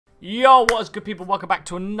Yo, what is good, people? Welcome back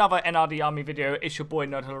to another NRD Army video. It's your boy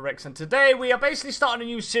vlogaholic, and today we are basically starting a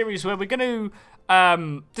new series where we're going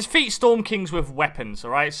to defeat Storm Kings with weapons,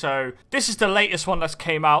 alright? So this is the latest one that's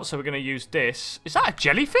came out, so we're going to use this. Is that a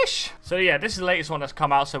jellyfish? So yeah, this is the latest one that's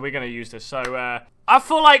come out, so we're going to use this. So I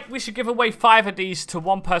feel like we should give away 5 of these to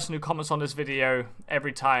one person who comments on this video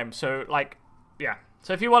every time. So like, yeah.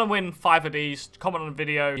 So if you want to win 5 of these, comment on the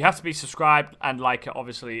video. You have to be subscribed and like it,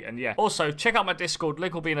 obviously. And yeah. Also, check out my Discord.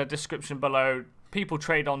 Link will be in the description below. People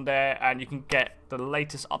trade on there, and you can get the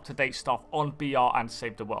latest up-to-date stuff on BR and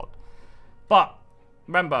Save the World. But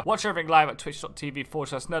remember, watch everything live at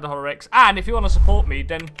twitch.tv/vlogaholic. And if you want to support me,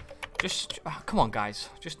 then just come on, guys.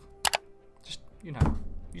 Just you know,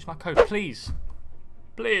 use my code, please.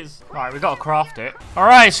 Please. All right, we got to craft it. All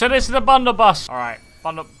right, so this is the Bundlebuss. All right,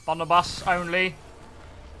 Bundlebuss only.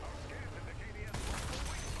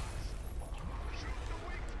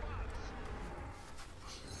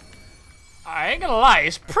 I ain't gonna lie,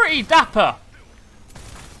 it's pretty dapper.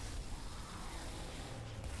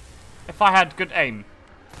 If I had good aim.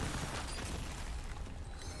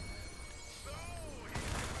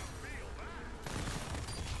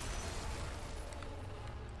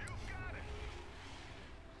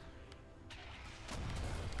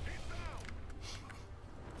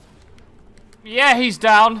 Yeah, he's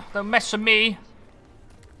down. Don't mess with me.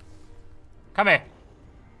 Come here.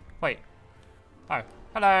 Wait. Oh,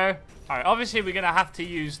 hello. Alright, obviously we're going to have to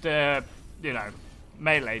use the, you know,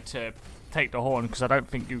 melee to take the horn, because I don't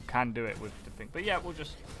think you can do it with the thing. But yeah, we'll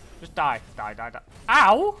just die. Die.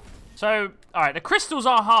 Ow! So, alright, the crystals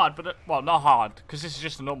are hard, but, well, not hard, because this is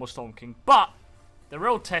just a normal Storm King. But the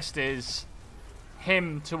real test is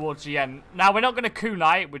him towards the end. Now, we're not going to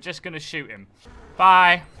kunai, we're just going to shoot him.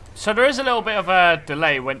 Bye. So there is a little bit of a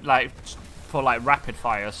delay when, like, for, like, rapid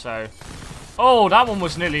fire, so... Oh, that one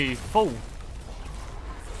was nearly full.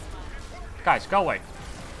 Guys, go away.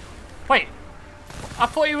 Wait. I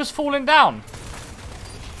thought he was falling down.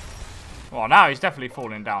 Well, now he's definitely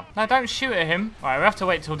falling down. No, don't shoot at him. Alright, we have to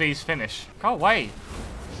wait till these finish. Go away.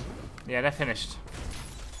 Yeah, they're finished.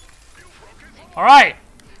 Alright.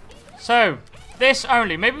 So, this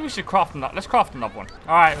only. Maybe we should craft another. Let's craft another one.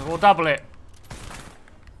 Alright, we'll double it.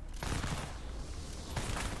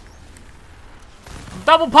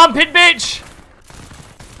 Double pumping, bitch!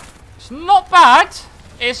 It's not bad.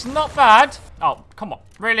 It's not bad. Oh, come on.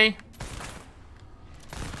 Really?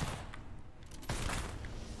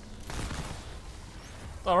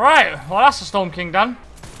 Alright. Well, that's the Storm King done.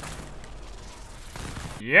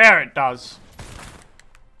 Yeah, it does.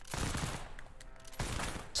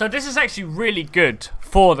 So this is actually really good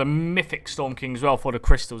for the Mythic Storm King as well, for the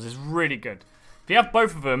crystals. It's really good. If you have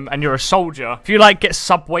both of them and you're a soldier, if you like get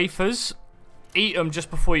sub-wafers, eat them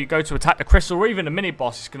just before you go to attack the crystal, or even the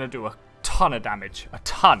mini-boss. It's going to do a ton of damage. A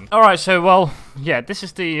ton. Alright, so, well, yeah, this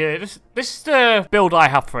is the this is the build I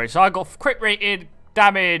have for it. So I got crit rated,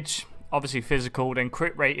 damage, obviously physical, then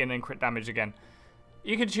crit rating and crit damage again.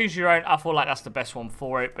 You can choose your own. I feel like that's the best one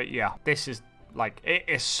for it, but yeah, this is, like, it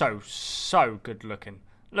is so good looking.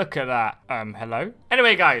 Look at that. Hello?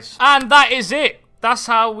 Anyway, guys, and that is it. That's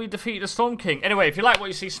how we defeat the Storm King. Anyway, if you like what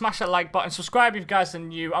you see, smash that like button. Subscribe if you guys are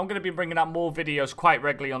new. I'm going to be bringing out more videos quite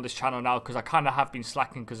regularly on this channel now, because I kind of have been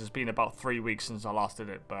slacking because it's been about 3 weeks since I last did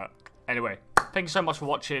it. But anyway, thank you so much for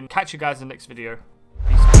watching. Catch you guys in the next video.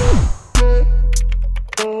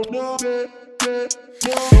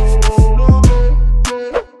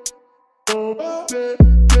 Peace.